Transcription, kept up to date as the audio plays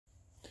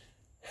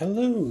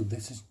Hello,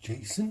 this is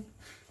Jason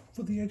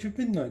for the Edge of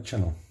Midnight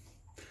channel.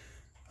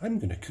 I'm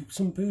going to cook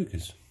some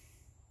burgers.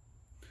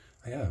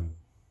 I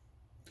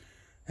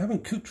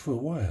haven't cooked for a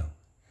while.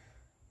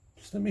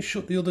 Just let me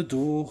shut the other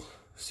door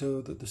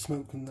so that the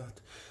smoke and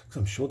that,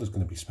 because I'm sure there's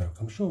going to be smoke.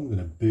 I'm sure I'm going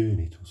to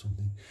burn it or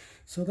something.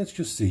 So let's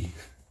just see.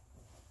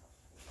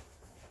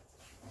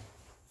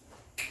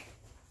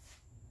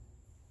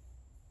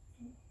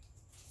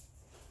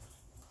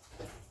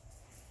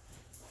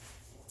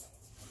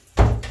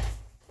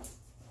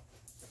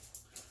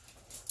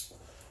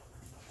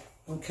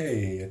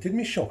 Okay, I did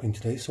my shopping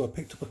today, so I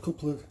picked up a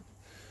couple of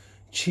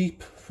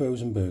cheap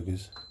frozen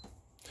burgers.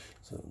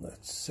 So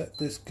let's set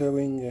this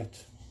going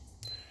at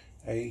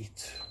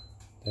 8.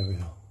 There we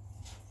are.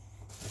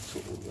 That's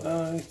all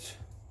right.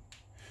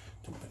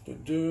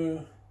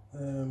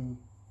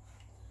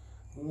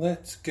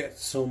 Let's get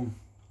some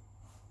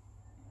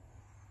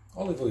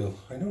olive oil.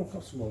 I know I've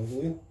got some olive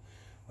oil.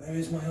 Where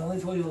is my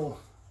olive oil?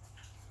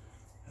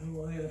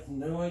 Oh, I have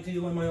no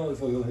idea where my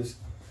olive oil is.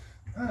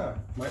 Ah,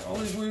 my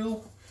olive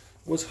oil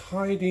was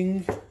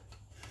hiding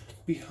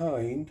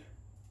behind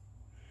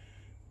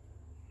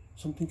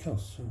something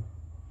else. So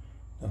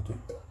that'll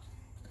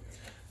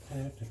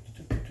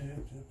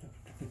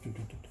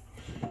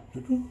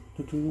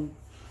do.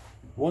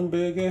 One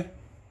burger,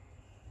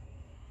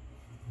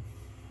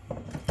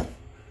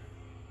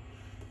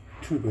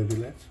 2 burger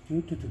left.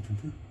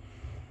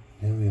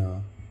 There we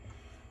are.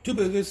 2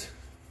 burgers.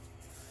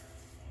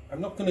 I'm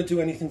not going to do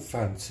anything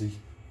fancy.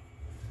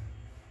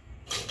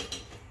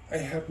 I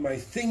have my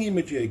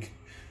thingy-majig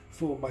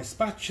for my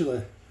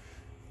spatula.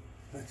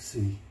 Let's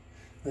see.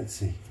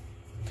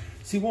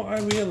 See, what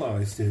I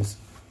realised is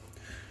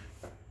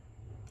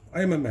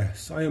I am a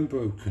mess. I am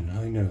broken.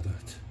 I know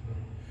that.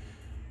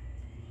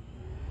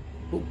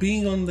 But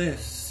being on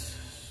this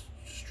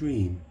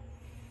stream,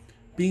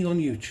 being on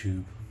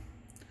YouTube,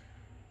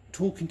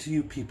 talking to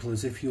you people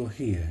as if you're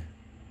here.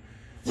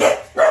 Oh,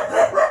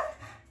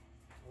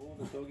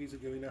 the doggies are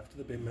going after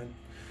the bin men.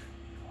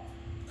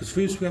 Because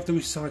first we have the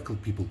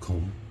recycled people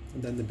come,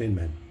 and then the bin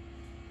men.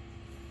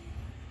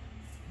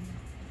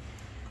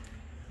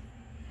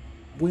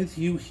 With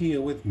you here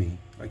with me,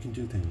 I can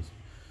do things.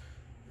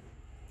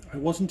 I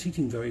wasn't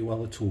eating very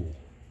well at all.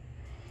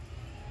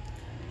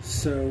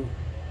 So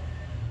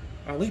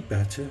I'll eat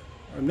better.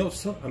 I'm not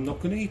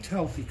going to eat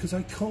healthy because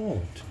I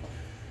can't.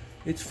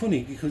 It's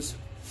funny because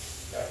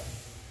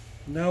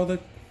now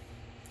that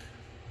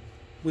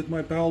with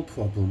my bowel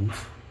problems,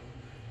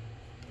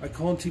 I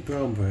can't eat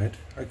brown bread,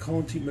 I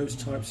can't eat most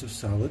types of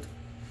salad,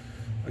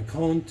 I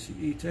can't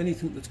eat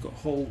anything that's got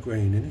whole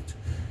grain in it,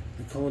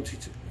 I can't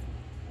eat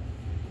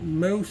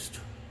most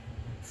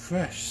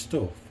fresh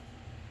stuff.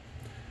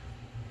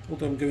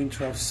 Although I'm going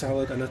to have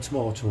salad and a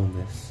tomato on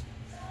this.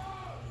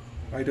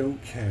 I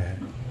don't care.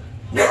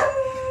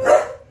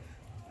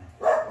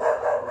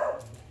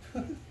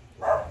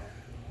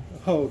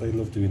 Oh, they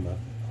love doing that.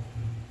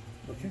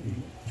 Okay.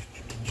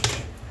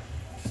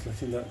 Just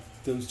letting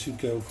those two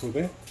go for a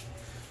bit.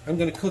 I'm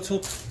going to cut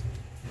up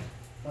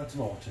my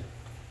tomato.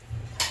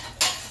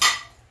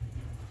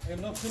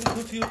 I'm not going to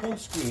cut it up on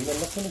screen, I'm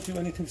not going to do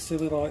anything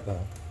silly like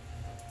that.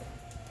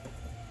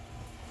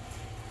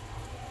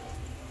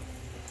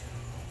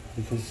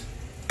 Because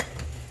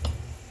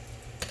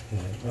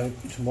my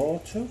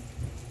tomato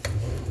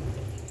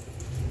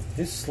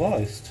is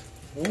sliced.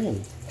 Oh.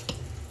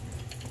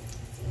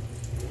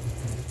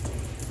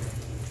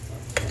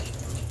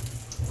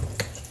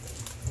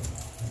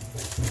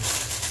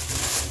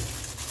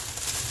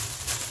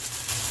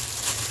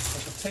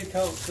 Take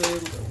out the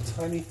little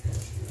tiny.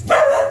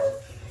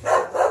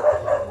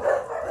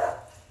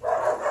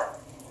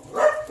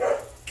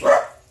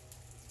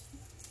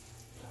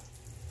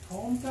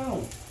 Calm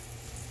down.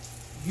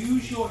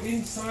 Use your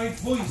inside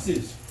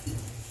voices.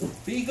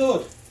 Be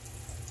good.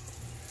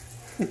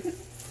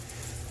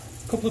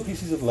 Couple of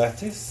pieces of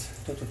lettuce.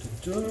 There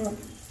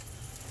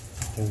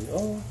we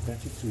are.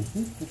 Lettuce.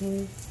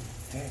 Okay.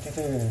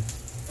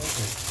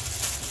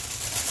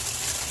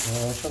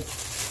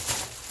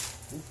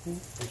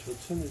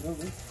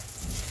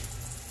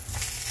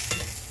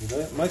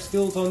 My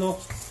skills are not.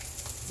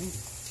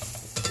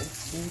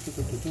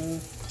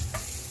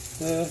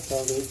 There,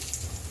 that'll do.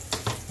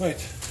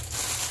 Right.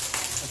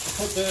 I should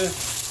put the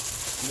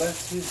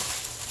lettuce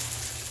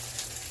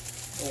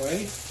away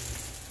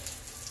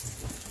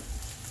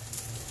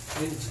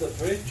into the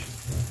fridge.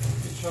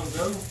 It shall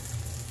go.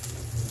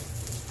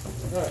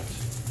 Right.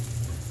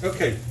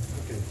 Okay.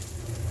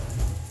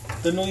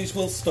 The noise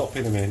will stop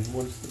in a minute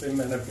once the bin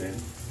men have been.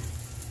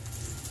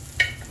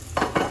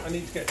 I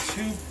need to get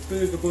 2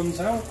 burger buns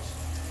out.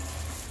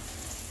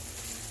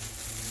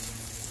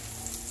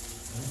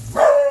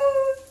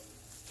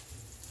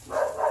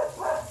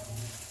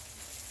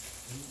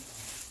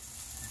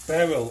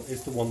 Beryl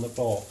is the one that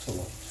barks a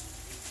lot.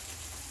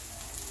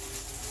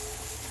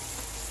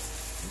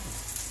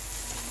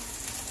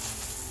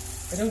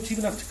 I don't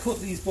even have to cut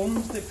these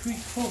buns, they're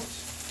pre-cut.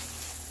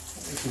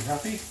 That makes me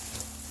happy.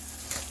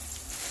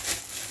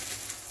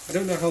 I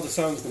don't know how the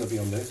sound's going to be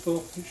on this,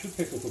 but it should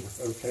pick up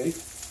okay.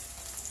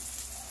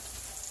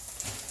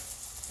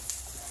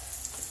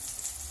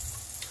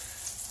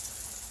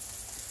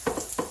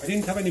 I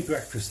didn't have any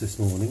breakfast this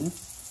morning.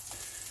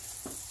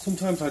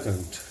 Sometimes I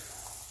don't.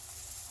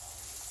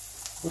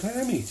 But I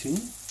am eating.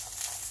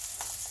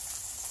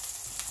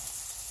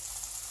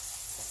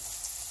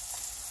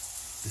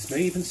 This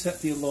may even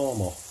set the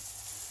alarm off.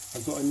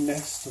 I've got a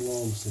Nest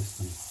alarm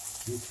system.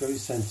 It's very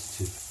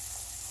sensitive.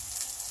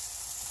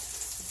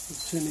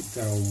 Let's turn it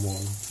down 1,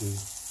 2.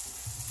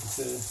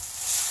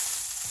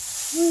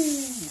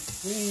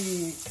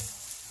 Whee!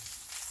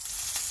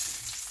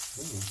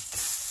 Oh,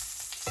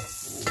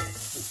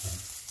 that's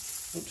nice.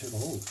 Not too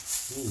long.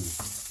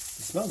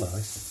 They smell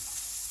nice.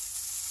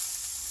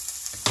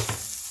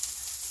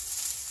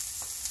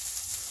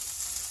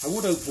 I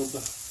would open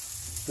up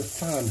the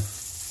fan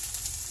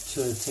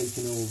to take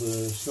in all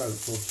the smoke,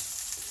 but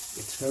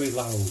it's very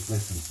loud.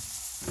 Listen.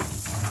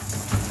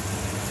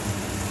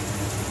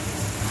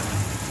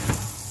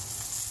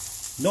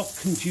 Not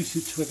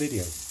conducive to a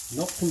video.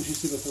 Not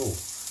conducive at all.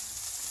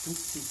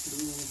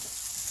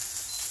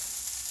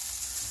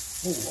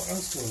 Oh, what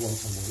else do I want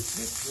on there? It's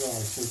a bit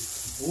dry, so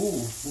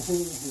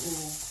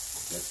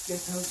let's get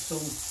out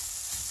some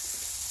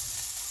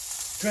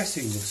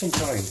dressing of some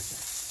kind.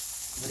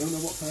 I don't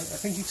know what kind. I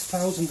think it's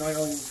Thousand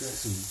Island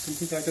dressing,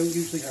 something I don't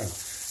usually have.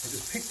 I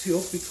just picked it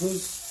up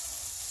because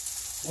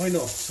why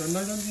not? And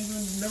I don't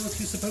even know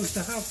if you're supposed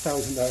to have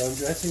Thousand Island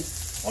dressing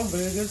on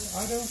burgers.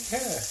 I don't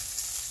care.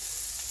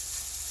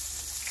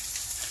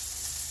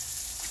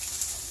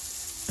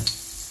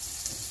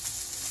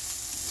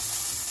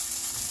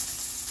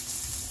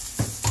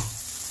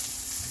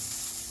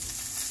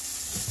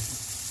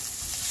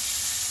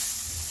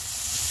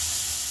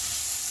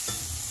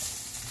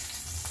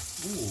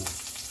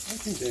 I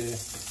think they're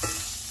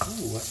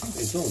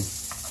done.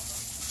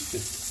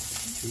 Just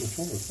too much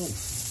almost done.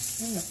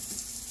 Yeah.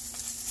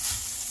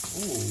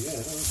 Oh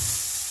yeah,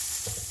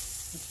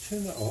 let's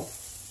turn that off.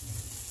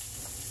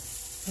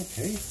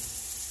 Okay.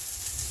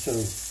 So,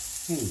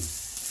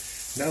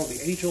 now the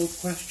age-old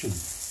question.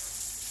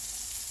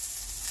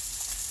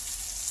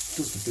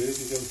 Does the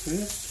burger go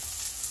first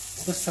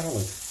or the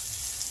salad?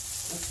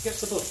 Let's get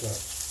the butter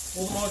out.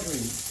 Or the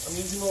margarine. I'm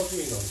using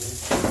margarine on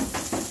this.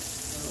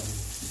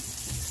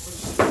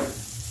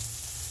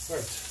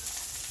 Right.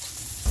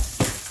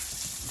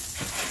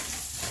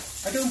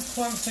 I don't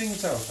plan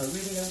things out. I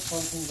really don't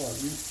plan things out.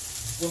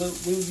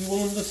 You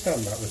will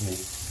understand that with me.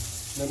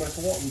 No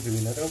matter what I'm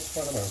doing, I don't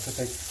plan them out. I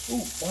say,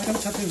 oh, why don't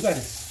I do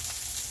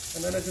this?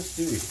 And then I just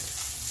do it.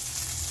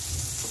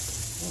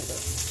 Oh,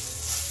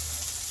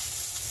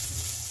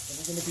 what am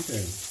I going to be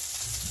doing?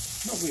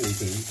 Not really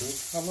doing, but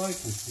I like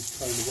it. It's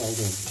kind of well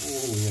done.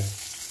 Oh yeah,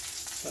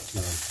 that's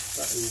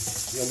nice. That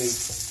is yummy.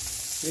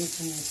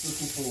 Jason's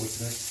looking forward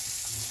to this.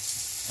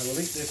 I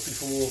will eat this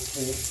before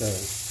going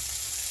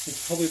upstairs.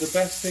 It's probably the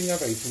best thing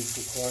I've eaten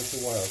for quite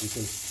a while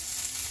because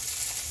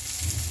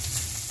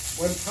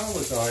when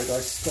Paula died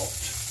I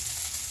stopped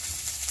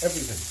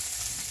everything.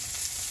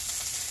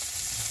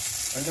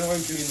 And now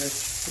I'm doing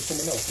this for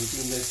someone else. I'm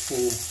doing this for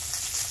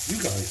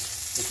you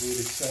guys, as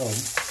weird it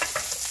sounds.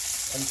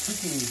 I'm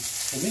cooking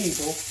for me,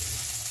 but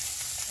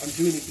I'm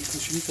doing it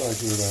because you guys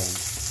are around.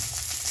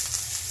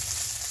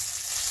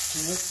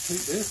 So let's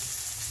take this.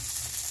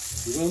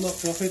 We will not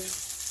drop it.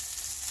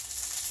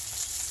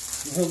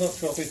 We will not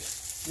drop it.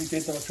 We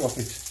did not drop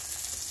it.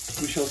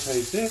 We shall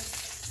take this.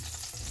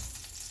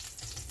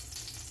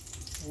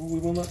 Oh, we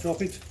will not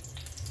drop it.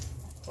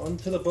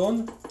 Onto the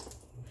bun.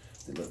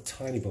 The little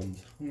tiny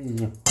buns.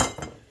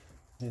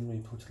 Then we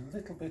put a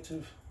little bit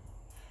of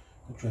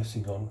the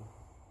dressing on.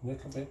 A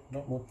little bit,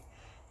 not much.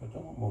 I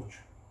don't want much.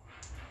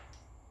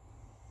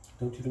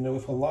 Don't even know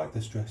if I like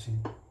this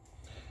dressing.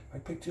 I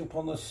picked it up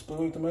on the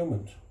spur of the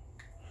moment.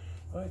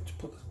 Right,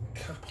 put the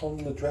cap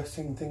on the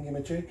dressing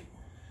thingamajig.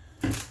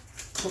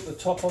 Put the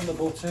top on the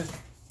butter.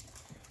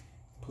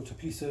 Put a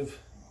piece of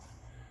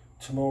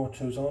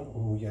tomatoes on.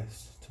 Oh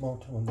yes,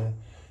 tomato on there.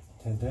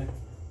 There.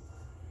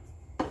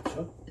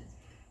 So, what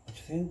do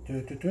you think?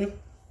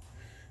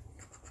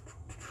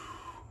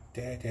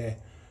 There.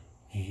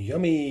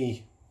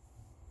 Yummy.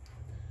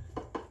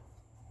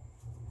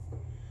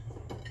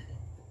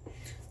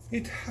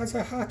 It has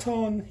a hat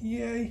on.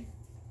 Yay.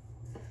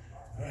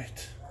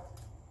 Right.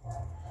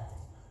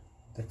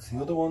 That's the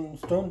other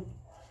one's done.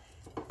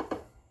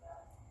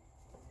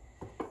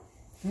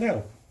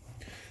 Now,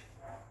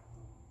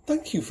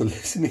 thank you for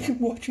listening and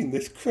watching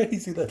this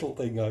crazy little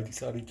thing I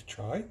decided to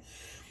try.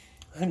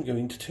 I'm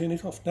going to turn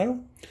it off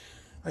now.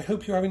 I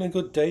hope you're having a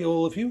good day,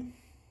 all of you.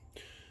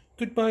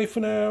 Goodbye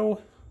for now.